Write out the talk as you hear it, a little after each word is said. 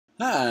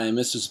Hi,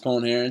 Mr.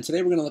 Sapone here, and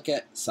today we're going to look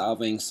at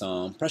solving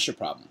some pressure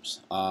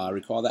problems.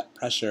 Recall that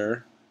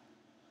pressure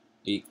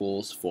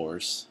equals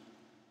force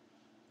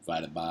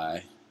divided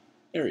by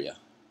area.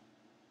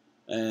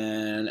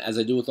 And as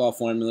I do with all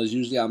formulas,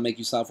 usually I'll make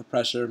you solve for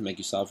pressure, make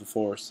you solve for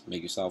force,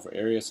 make you solve for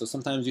area. So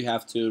sometimes you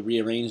have to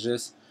rearrange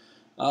this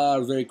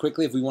very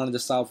quickly. If we wanted to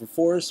solve for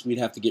force, we'd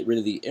have to get rid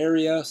of the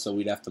area, so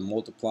we'd have to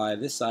multiply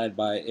this side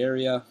by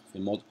area. If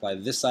we multiply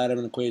this side of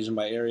an equation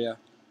by area,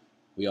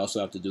 we also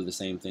have to do the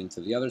same thing to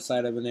the other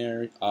side of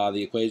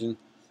the equation,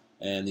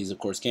 and these of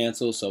course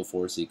cancel, so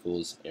force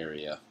equals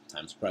area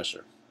times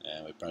pressure.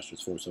 And with pressure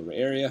is force over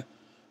area.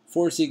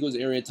 Force equals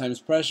area times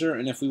pressure,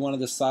 and if we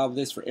wanted to solve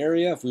this for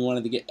area, if we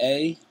wanted to get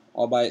A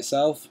all by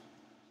itself,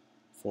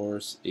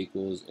 force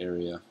equals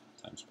area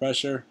times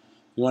pressure.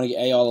 If you want to get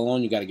A all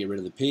alone, you got to get rid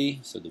of the P,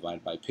 so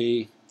divide by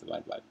P,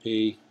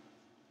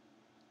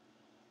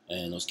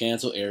 and those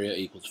cancel. Area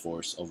equals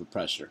force over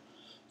pressure.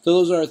 So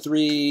those are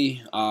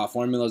three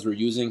formulas we're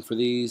using for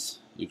these.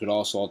 You could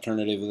also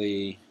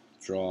alternatively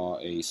draw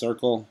a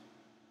circle,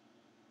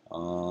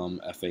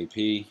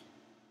 FAP.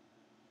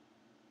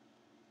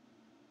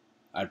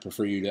 I'd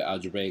prefer you to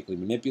algebraically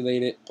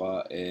manipulate it,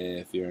 but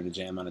if you're in a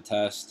jam on a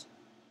test,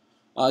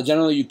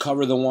 generally you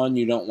cover the one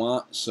you don't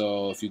want.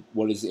 So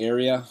what is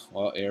area?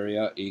 Well,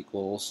 area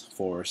equals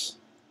force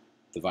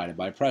divided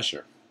by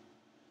pressure.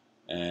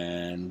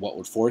 And what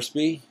would force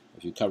be?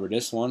 If you cover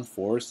this one,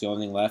 force, the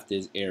only thing left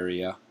is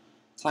area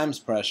times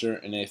pressure.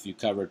 And if you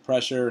covered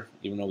pressure,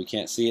 even though we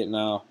can't see it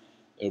now,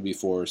 it would be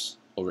force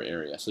over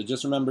area. So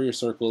just remember your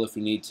circle if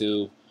you need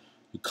to.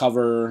 You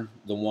cover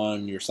the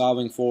one you're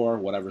solving for,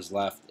 whatever's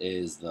left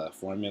is the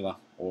formula,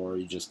 or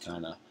you just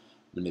kind of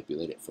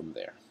manipulate it from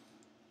there.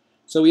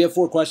 So we have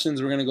 4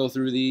 questions. We're going to go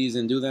through these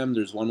and do them.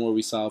 There's one where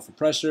we solve for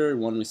pressure,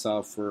 one we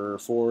solve for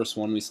force,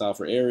 one we solve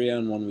for area,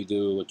 and one we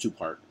do a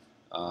 2-part.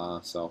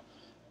 So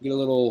we get a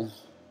little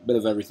bit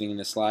of everything in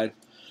this slide.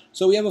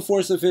 So we have a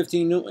force of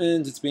 15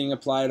 newtons. It's being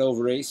applied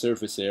over a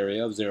surface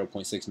area of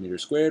 0.6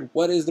 meters squared.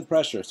 What is the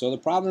pressure? So the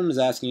problem is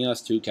asking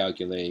us to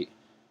calculate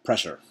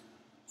pressure.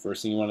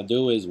 First thing you want to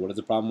do is, what does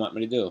the problem want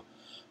me to do?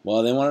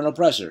 Well, they want to know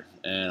pressure,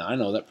 and I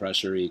know that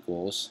pressure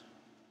equals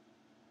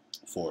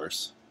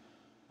force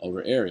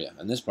over area.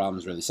 And this problem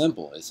is really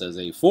simple. It says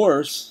a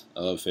force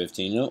of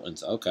 15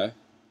 newtons. Okay,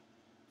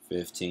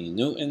 15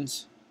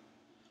 newtons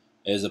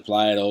is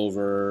applied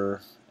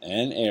over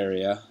an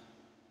area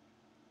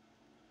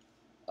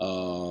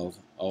of,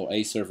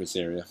 a surface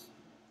area.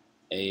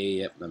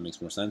 Yep, that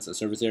makes more sense. A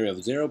surface area of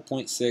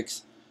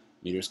 0.6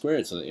 meters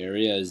squared. So the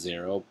area is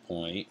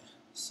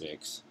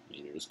 0.6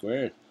 meters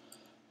squared.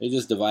 They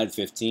just divide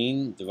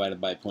 15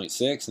 divided by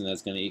 0.6, and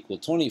that's going to equal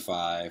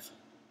 25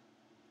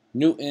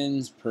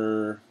 newtons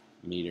per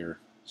meter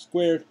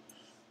squared.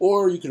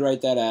 Or you could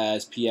write that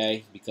as PA,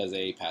 because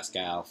a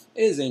Pascal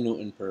is a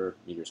Newton per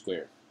meter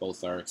squared.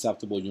 Both are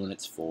acceptable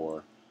units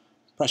for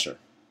pressure.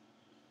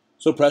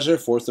 So pressure,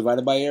 force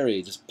divided by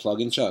area, just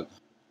plug and chug.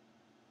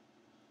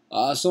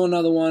 So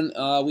another one,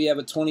 we have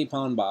a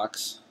 20-pound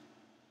box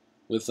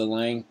with a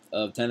length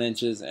of 10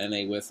 inches and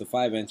a width of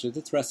 5 inches.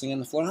 It's resting on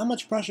the floor. How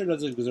much pressure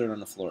does it exert on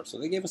the floor? So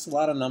they gave us a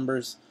lot of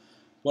numbers,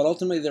 but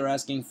ultimately they're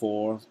asking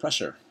for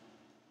pressure.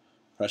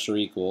 Pressure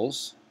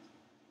equals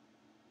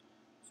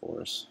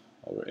force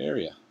over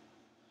area.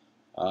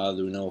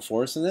 Do we know a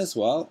force in this?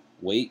 Well,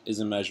 weight is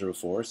a measure of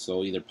force,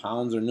 so either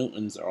pounds or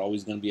newtons are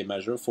always going to be a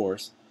measure of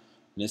force.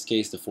 In this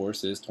case, the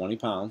force is 20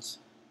 pounds.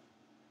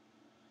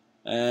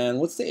 And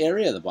what's the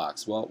area of the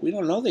box? Well, we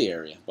don't know the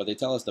area, but they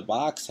tell us the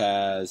box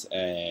has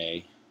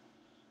a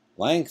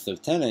length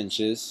of 10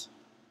 inches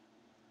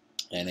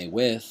and a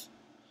width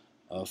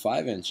of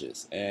 5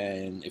 inches.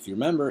 And if you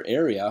remember,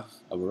 area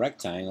of a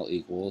rectangle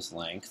equals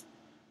length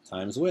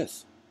times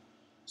width.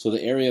 So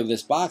the area of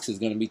this box is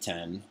going to be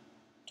 10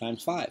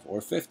 times 5, or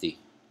 50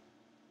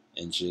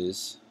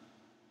 inches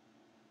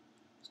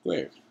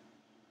squared.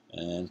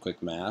 And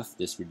quick math,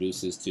 this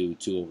reduces to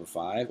 2 over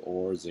 5,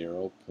 or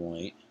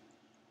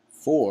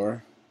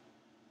 0.4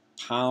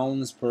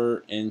 pounds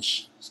per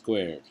inch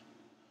squared.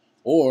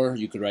 Or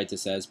you could write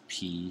this as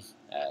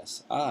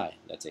PSI.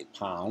 That's a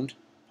pound.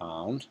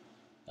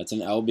 That's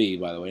an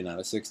LB, by the way, not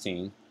a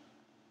 16.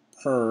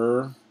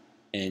 Per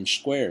inch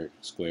squared.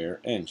 Square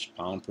inch.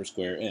 Pound per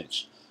square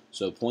inch.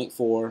 So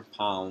 0.4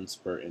 pounds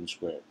per inch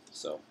squared.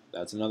 So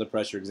that's another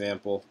pressure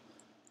example.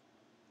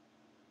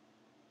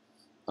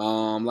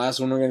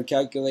 Last one we're going to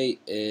calculate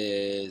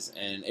is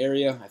an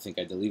area. I think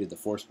I deleted the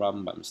force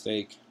problem by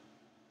mistake.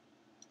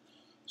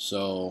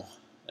 So,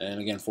 and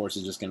again, force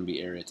is just going to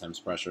be area times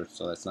pressure,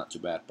 so that's not too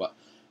bad. But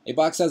a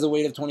box has a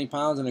weight of 20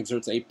 pounds and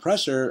exerts a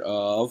pressure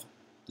of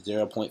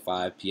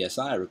 0.5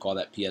 psi. Recall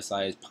that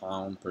psi is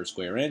pound per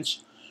square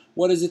inch.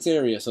 What is its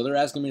area? So they're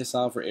asking me to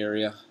solve for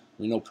area.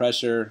 We know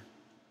pressure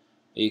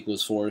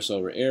equals force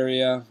over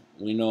area.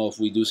 We know if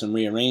we do some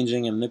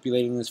rearranging and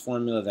manipulating this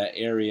formula, that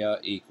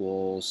area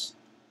equals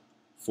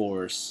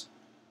force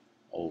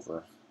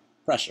over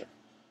pressure.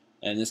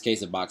 And in this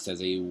case, the box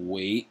has a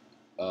weight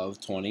of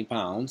 20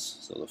 pounds,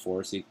 so the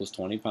force equals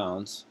 20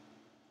 pounds,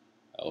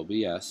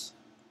 LBS,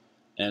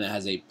 and it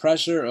has a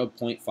pressure of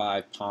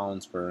 0.5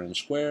 pounds per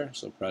inch square.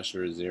 So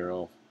pressure is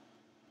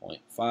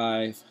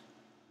 0.5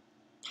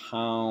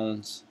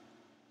 pounds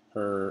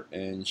per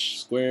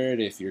inch squared.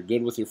 If you're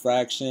good with your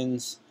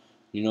fractions,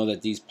 you know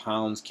that these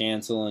pounds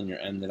cancel and you're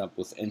ended up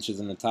with inches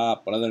in the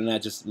top. But other than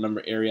that, just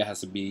remember area has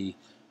to be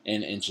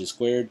in inches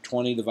squared.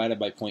 20 divided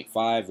by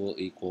 0.5 will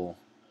equal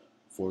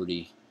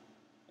 40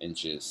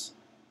 inches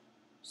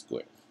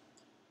squared.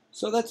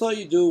 So that's all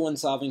you do when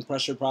solving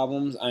pressure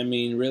problems. I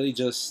mean, really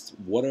just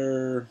what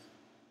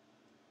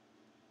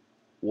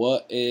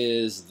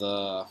is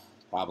the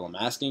problem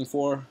asking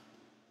for?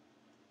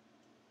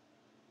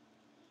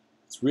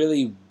 It's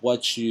really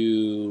what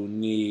you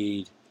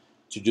need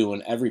to do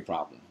in every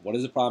problem. What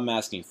is the problem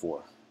asking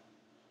for?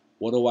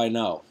 What do I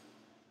know?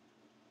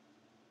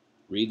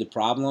 Read the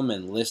problem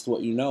and list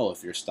what you know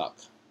if you're stuck.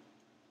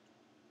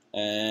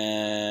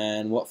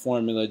 And what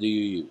formula do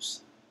you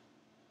use?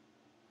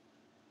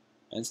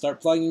 And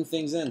start plugging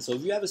things in. So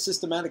if you have a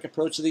systematic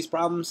approach to these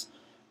problems,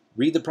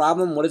 read the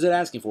problem. What is it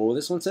asking for? Well,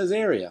 this one says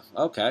area.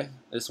 Okay,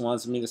 this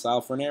wants me to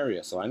solve for an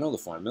area. So I know the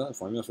formula. The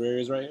formula for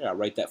area is right here. I'll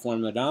write that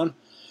formula down.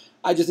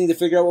 I just need to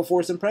figure out what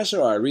force and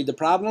pressure are. Read the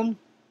problem.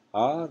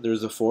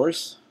 There's a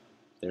force.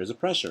 There's a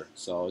pressure.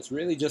 So it's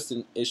really just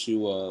an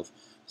issue of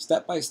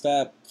step by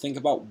step. Think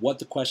about what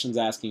the question's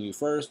asking you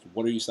first.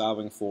 What are you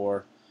solving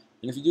for?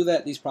 And if you do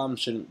that, these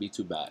problems shouldn't be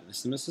too bad.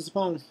 This is Mr.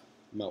 Sapone.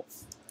 Milk.